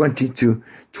least 20 to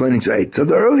 8. So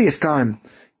the earliest time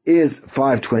is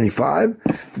 5:25.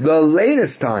 The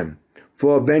latest time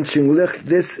for benching licht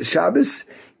this Shabbos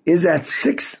is at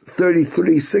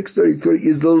 6:33. 6:33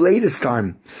 is the latest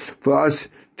time for us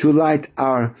to light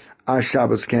our our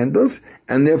Shabbos candles,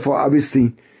 and therefore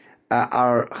obviously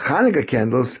our Chanukah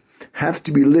candles have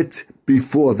to be lit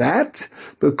before that,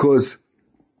 because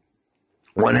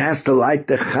one has to light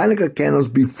the Chanukah candles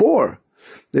before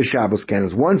the Shabbos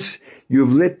candles. Once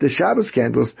you've lit the Shabbos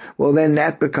candles, well then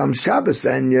that becomes Shabbos,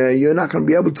 and you're not going to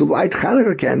be able to light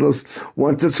Chanukah candles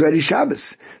once it's already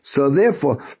Shabbos. So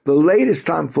therefore, the latest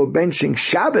time for benching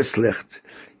Shabbos licht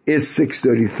is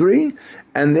 6:33,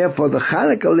 and therefore the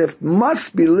Chanukah licht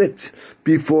must be lit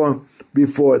before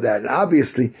that. And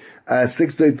obviously,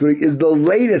 6:33 is the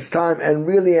latest time, and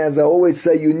really, as I always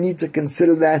say, you need to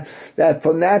consider that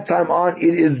from that time on,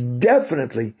 it is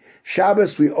definitely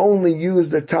Shabbos. We only use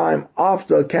the time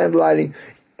after candlelighting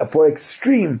for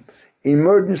extreme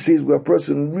emergencies where a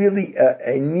person really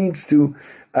needs to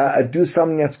do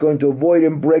something that's going to avoid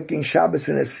him breaking Shabbos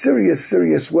in a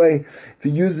serious way. If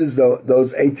he uses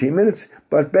those 18 minutes,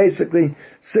 but basically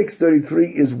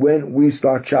 6:33 is when we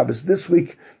start Shabbos this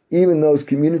week. Even those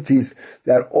communities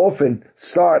that often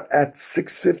start at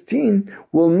 6:15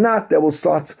 will not. They will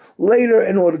start later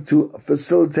in order to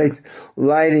facilitate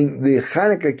lighting the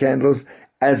Chanukah candles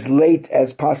as late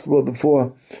as possible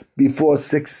before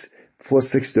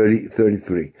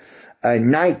 6:33.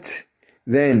 Night,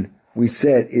 then, we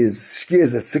said, is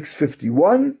Shkias at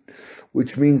 6:51,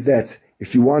 which means that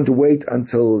if you want to wait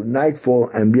until nightfall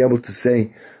and be able to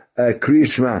say Kriya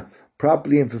Shema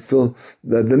properly and fulfill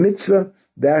the mitzvah,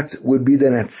 that would be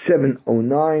then at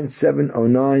 7:09.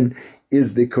 7:09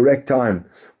 is the correct time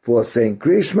for saying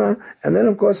Kriya Shema, and then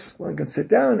of course one can sit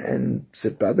down and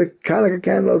sit by the Chanukah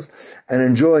candles and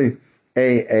enjoy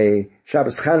a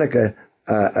Shabbos Chanukah,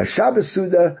 a Shabbos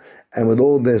Suda, and with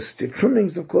all this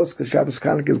trimmings, of course, because Shabbos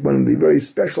Chanukah is one of the very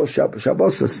special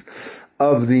Shabbos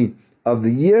of the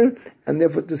year, and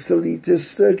therefore to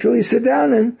truly sit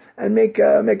down and make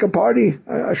a party,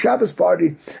 a Shabbos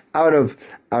party out of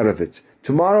it.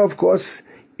 Tomorrow, of course,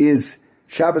 is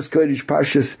Shabbos Kodesh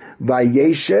Parshas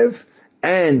Vayeishev,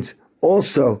 and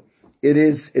also it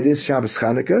is Shabbos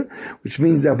Chanukah, which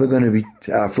means that we're going to be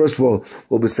first of all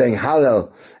we'll be saying Hallel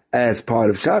as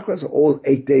part of Shachar. All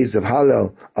 8 days of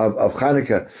Hallel of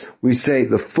Chanukah, we say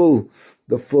the full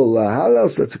Hallel.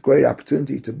 So it's a great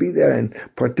opportunity to be there and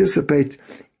participate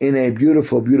in a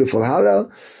beautiful Hallel.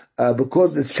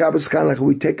 Because it's Shabbos Chanukah,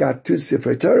 we take out 2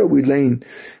 Sifrei Torah. We lane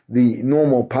the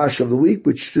normal Parsha of the week,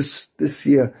 which this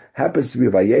year happens to be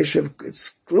Vayeishev.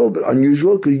 It's a little bit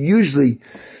unusual because usually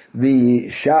the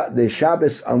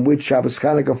Shabbos on which Shabbos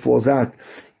Chanukah falls out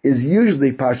is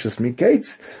usually Parshas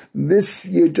Miketz. This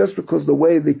year, just because the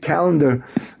way the calendar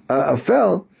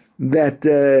fell, that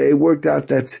it worked out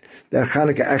that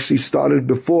Chanukah actually started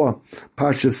before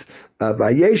Parshas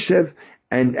Vayeishev.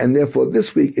 And therefore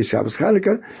this week is Shabbos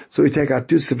Chanukah. So we take out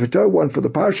 2 Sifrei Torah, one for the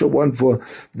Parsha, one for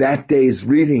that day's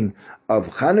reading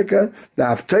of Chanukah. The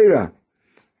Haftarah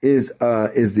is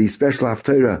the special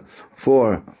Haftarah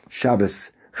for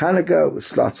Shabbos Chanukah, which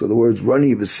starts with the words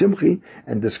Rani v'Simchi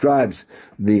and describes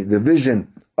the vision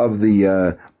of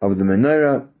the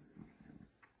menorah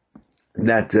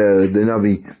that the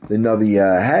Navi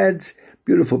had.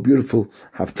 Beautiful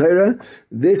Haftarah.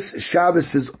 This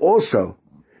Shabbos is also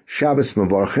Shabbos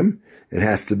Mevarchim. It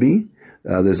has to be.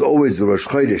 There's always the Rosh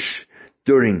Chodesh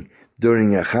during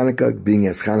Chanukah, being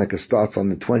as Chanukah starts on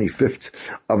the 25th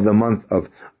of the month of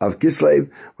Kislev.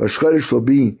 Rosh Chodesh will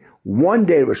be one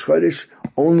day Rosh Chodesh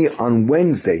only on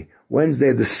Wednesday.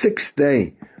 Wednesday, the 6th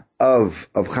day of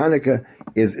Chanukah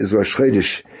is Rosh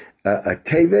Chodesh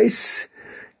Teves.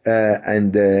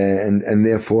 And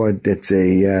therefore that's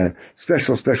a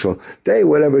special day,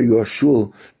 whatever your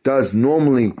shul does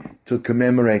normally to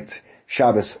commemorate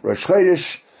Shabbos Rosh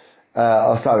Chodesh,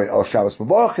 or Shabbos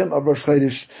Mevarchim of Rosh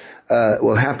Chodesh,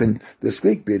 will happen this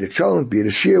week, be it a Shalom, be it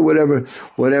a Shir, whatever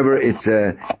it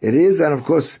is, and of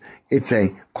course it's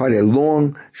quite a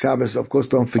long Shabbos. Of course,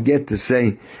 don't forget to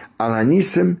say Al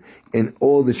Hanisim in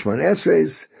all the Shemon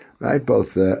Esreis, right?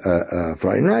 Both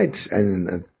Friday night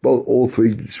and all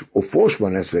 3 or 4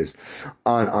 Shemon Esreis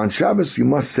on Shabbos. You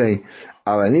must say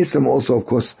Al Hanisim. Also, of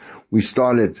course, we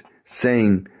started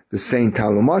saying the same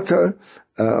Talmud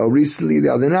recently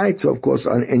the other night. So, of course,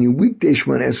 on any weekday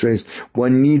Shemon Esreis,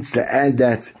 one needs to add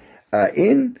that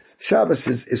in. Shabbos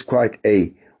is quite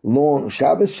a long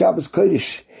Shabbos. Shabbos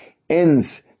Kodesh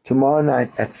ends tomorrow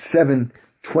night at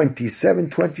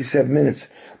 27 minutes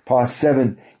past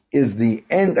 7 is the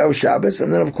end of Shabbos,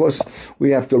 and then of course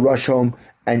we have to rush home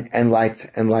and light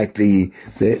the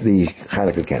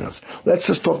Chanukah candles. Let's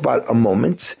just talk about a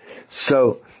moment.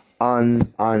 So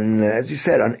on as you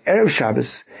said, on Erev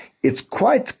Shabbos, it's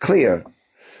quite clear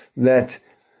that,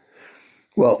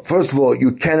 well, first of all,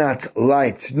 you cannot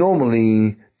light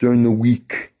normally during the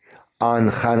week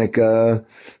on Chanukah.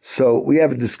 So we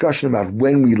have a discussion about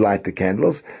when we light the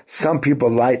candles. Some people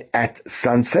light at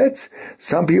sunset.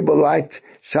 Some people light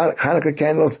Chanukah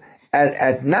candles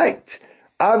at night.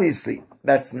 Obviously,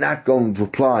 that's not going to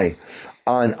apply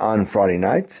on Friday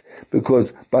night,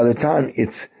 because by the time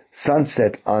it's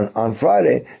sunset on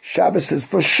Friday, Shabbos is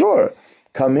for sure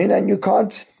come in and you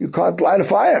can't light a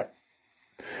fire.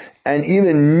 And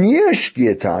even near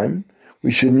Shkia time,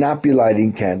 we should not be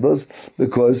lighting candles,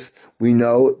 because we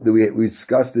know that we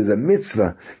discussed there's a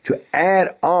mitzvah to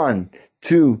add on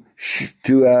to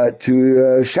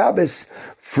Shabbos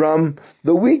from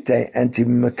the weekday, and to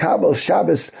makabel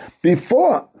Shabbos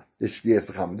before the Shkia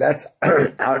Sacham. That's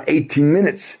our 18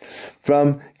 minutes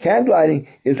from candlelighting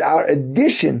is our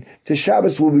addition to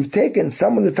Shabbos, where we've taken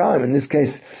some of the time, in this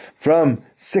case from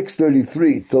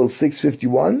 6:33 till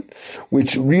 6:51,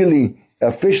 which really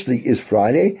officially is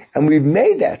Friday, and we've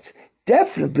made that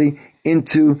definitely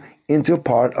into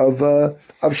part of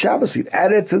Shabbos. We've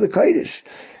added to the Kodesh,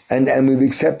 and we've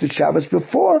accepted Shabbos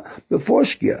before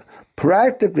Shkia.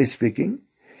 Practically speaking,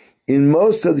 in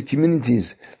most of the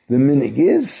communities, the minhag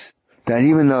is that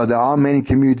even though there are many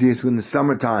communities who in the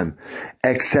summertime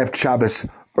accept Shabbos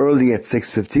early at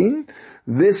 6:15,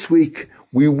 this week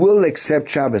we will accept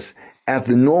Shabbos at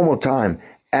the normal time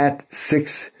at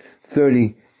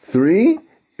 6:33,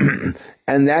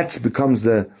 and that becomes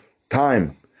the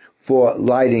time for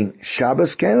lighting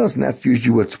Shabbos candles, and that's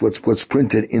usually what's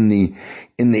printed in the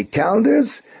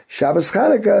calendars. Shabbos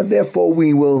Chanukah, therefore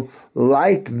we will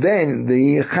light then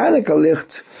the Chanukah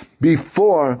licht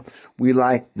before we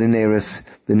light the Neres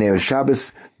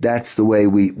Shabbos. That's the way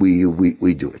we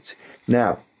do it.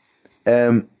 Now,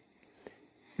 the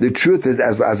truth is,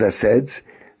 as I said,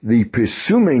 the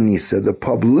Pesume Nisa, the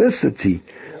publicity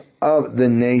of the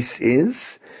Nes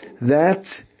is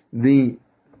that the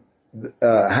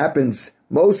happens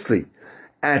mostly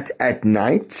at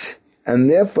night, and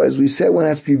therefore, as we said, one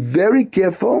has to be very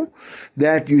careful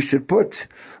that you should put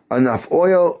enough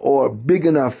oil or big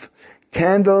enough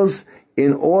candles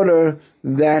in order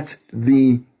that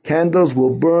the candles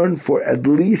will burn for at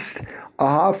least a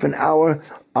half an hour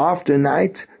after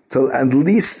night till at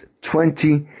least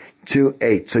 20 to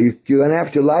 8. So you're going to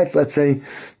have to light, let's say,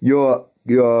 your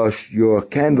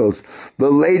candles the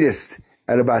latest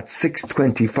at about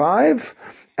 6:25,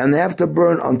 and they have to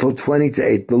burn until 20 to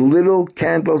 8. The little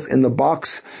candles in the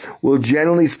box will,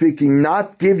 generally speaking,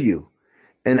 not give you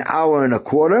an hour and a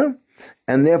quarter,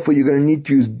 and therefore you're going to need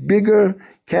to use bigger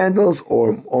candles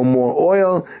or more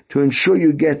oil to ensure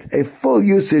you get a full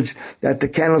usage, that the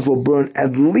candles will burn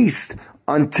at least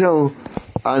until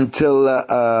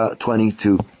 20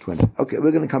 to 20. Okay,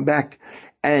 we're going to come back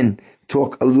and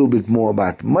talk a little bit more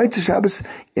about Motzei Shabbos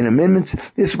in a minute.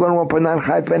 This is 101.9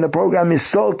 Haifa, and the program is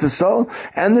Soul to Soul,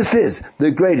 and this is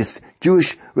the greatest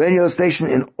Jewish radio station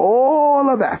in all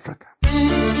of Africa.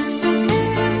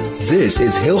 This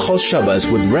is Hilchos Shabbos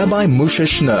with Rabbi Moshe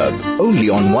Shnerb, only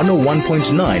on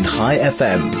 101.9 Chai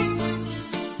FM.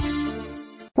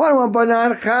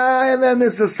 101.9 Chai FM,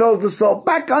 this is Soul to Soul.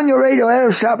 Back on your radio,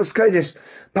 Erev Shabbos Kodesh,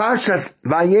 Parshat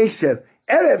Vayeishev,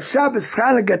 Erev Shabbos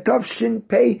Chanukah Tovshin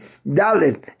Pei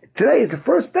Dalet. Today is the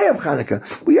first day of Chanukah.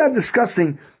 We are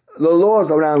discussing the laws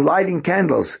around lighting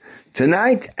candles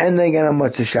tonight and then again on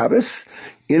Motzei Shabbos.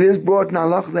 It is brought in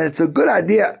halakha that it's a good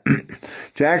idea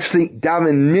to actually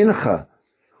daven mincha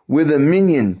with a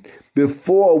minyan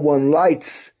before one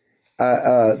lights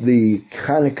the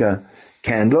Chanukah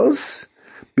candles,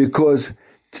 because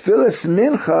tefillas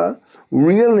mincha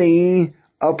really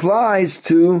applies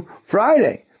to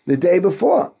Friday, the day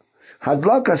before.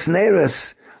 Hadlakas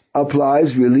neres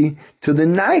applies really to the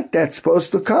night that's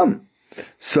supposed to come.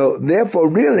 So therefore,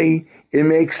 really, it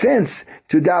makes sense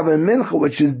to daven mincha,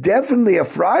 which is definitely a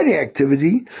Friday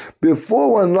activity,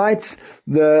 before one lights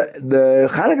the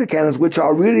Chanukah candles, which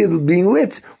are really being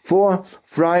lit for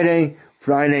Friday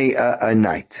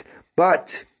night.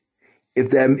 But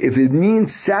if it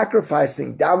means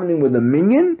sacrificing davening with a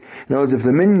minyan, in other words, if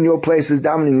the minyan in your place is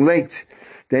davening late,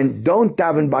 then don't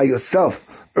daven by yourself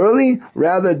early,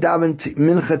 rather daven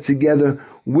mincha together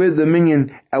with the minyan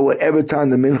at whatever time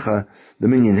the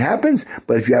minyan happens.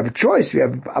 But if you have a choice, you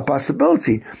have a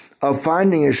possibility of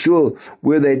finding a shul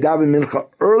where they daven mincha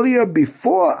earlier,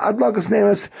 before Adlakas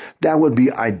Neres, that would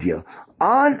be ideal.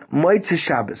 On Motzei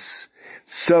Shabbos,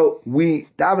 so we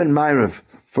daven Ma'ariv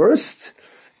first,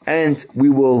 and we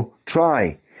will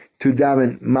try to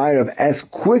daven Ma'ariv as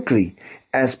quickly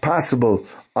as possible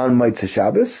on Motzei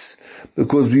Shabbos,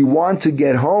 because we want to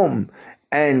get home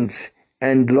and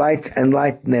light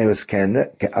Neres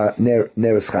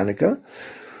Chanukah.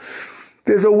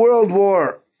 There's a world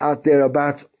war out there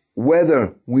about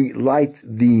whether we light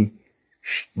the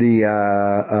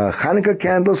Chanukah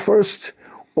candles first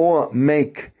or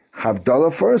make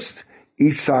Havdalah first.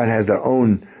 Each side has their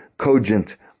own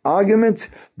cogent argument.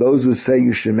 Those who say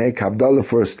you should make Havdalah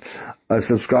first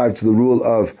subscribe to the rule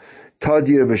of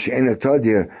Tadir v'she'ena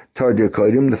Tadir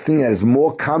kodim. The thing that is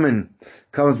more common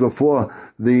comes before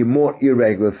the more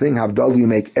irregular thing. Havdalah you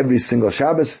make every single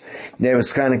Shabbos.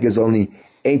 Neres Chanukah is only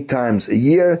 8 times a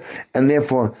year, and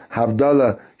therefore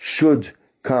Havdalah should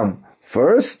come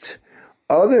first.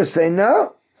 Others say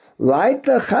no, light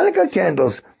the Chanukah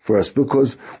candles first,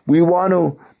 because we want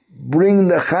to bring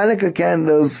the Chanukah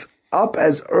candles up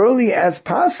as early as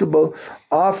possible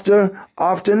after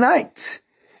night.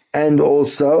 And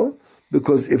also,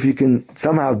 because if you can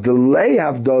somehow delay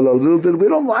Havdalah a little bit, we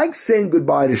don't like saying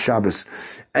goodbye to Shabbos.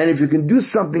 And if you can do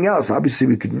something else,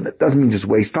 obviously it doesn't mean just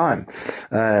waste time.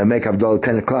 Make Havdalah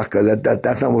 10 o'clock,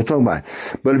 that's not what we're talking about.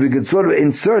 But if you could sort of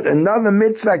insert another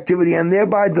mitzvah activity and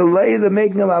thereby delay the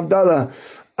making of Havdalah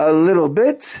a little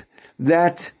bit,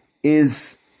 that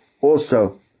is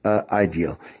also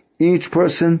ideal. Each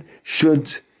person should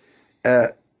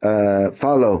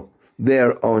follow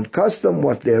their own custom,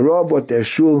 what their Rav, what their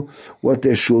shul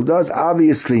does.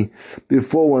 Obviously,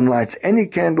 before one lights any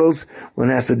candles, one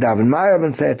has to daven Ma'ariv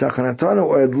and say a Tachanatonu,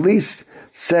 or at least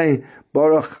say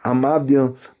Baruch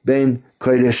Hamavdil Ben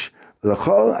Kodesh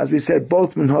L'chol. As we said,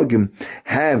 both minhagim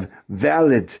have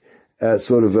valid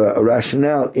sort of a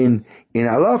rationale in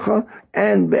halacha,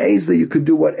 and be'ezla you could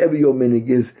do whatever your minhag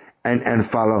is and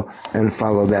follow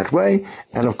that way.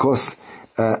 And of course,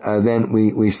 then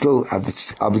we still have the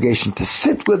obligation to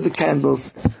sit with the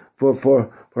candles for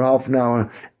half an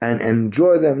hour and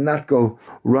enjoy them, not go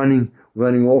running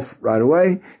off right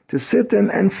away, to sit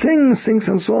and sing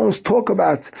some songs, talk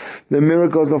about the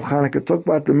miracles of Chanukah, talk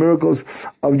about the miracles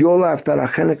of your life that are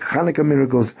Chanukah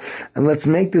miracles, and let's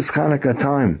make this Chanukah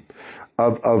time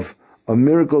of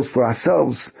miracles for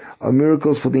ourselves, of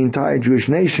miracles for the entire Jewish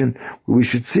nation. We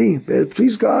should see,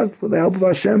 please God, for the help of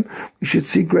Hashem, we should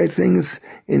see great things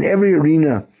in every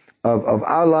arena of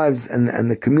our lives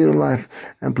and the communal life.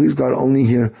 And please God, only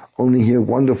hear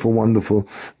wonderful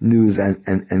news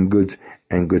and good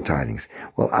tidings.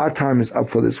 Well, our time is up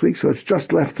for this week, so it's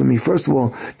just left for me, first of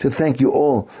all, to thank you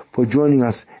all for joining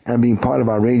us and being part of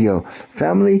our radio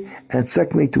family, and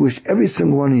secondly, to wish every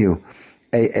single one of you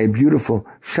a beautiful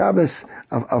Shabbos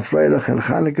of Freilich and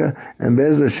Chanukah, and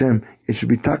Be'ez Hashem, it should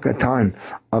be taka time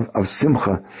of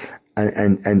simcha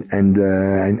and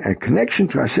connection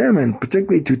to Hashem, and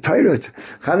particularly to Torah.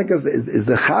 Chanukah is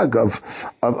the chag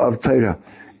of Torah,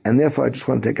 and therefore I just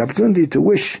want to take opportunity to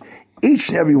wish each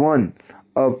and every one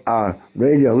of our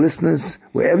radio listeners,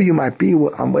 wherever you might be,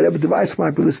 on whatever device you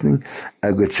might be listening,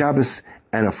 a good Shabbos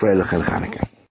and a Freilich and Chanukah.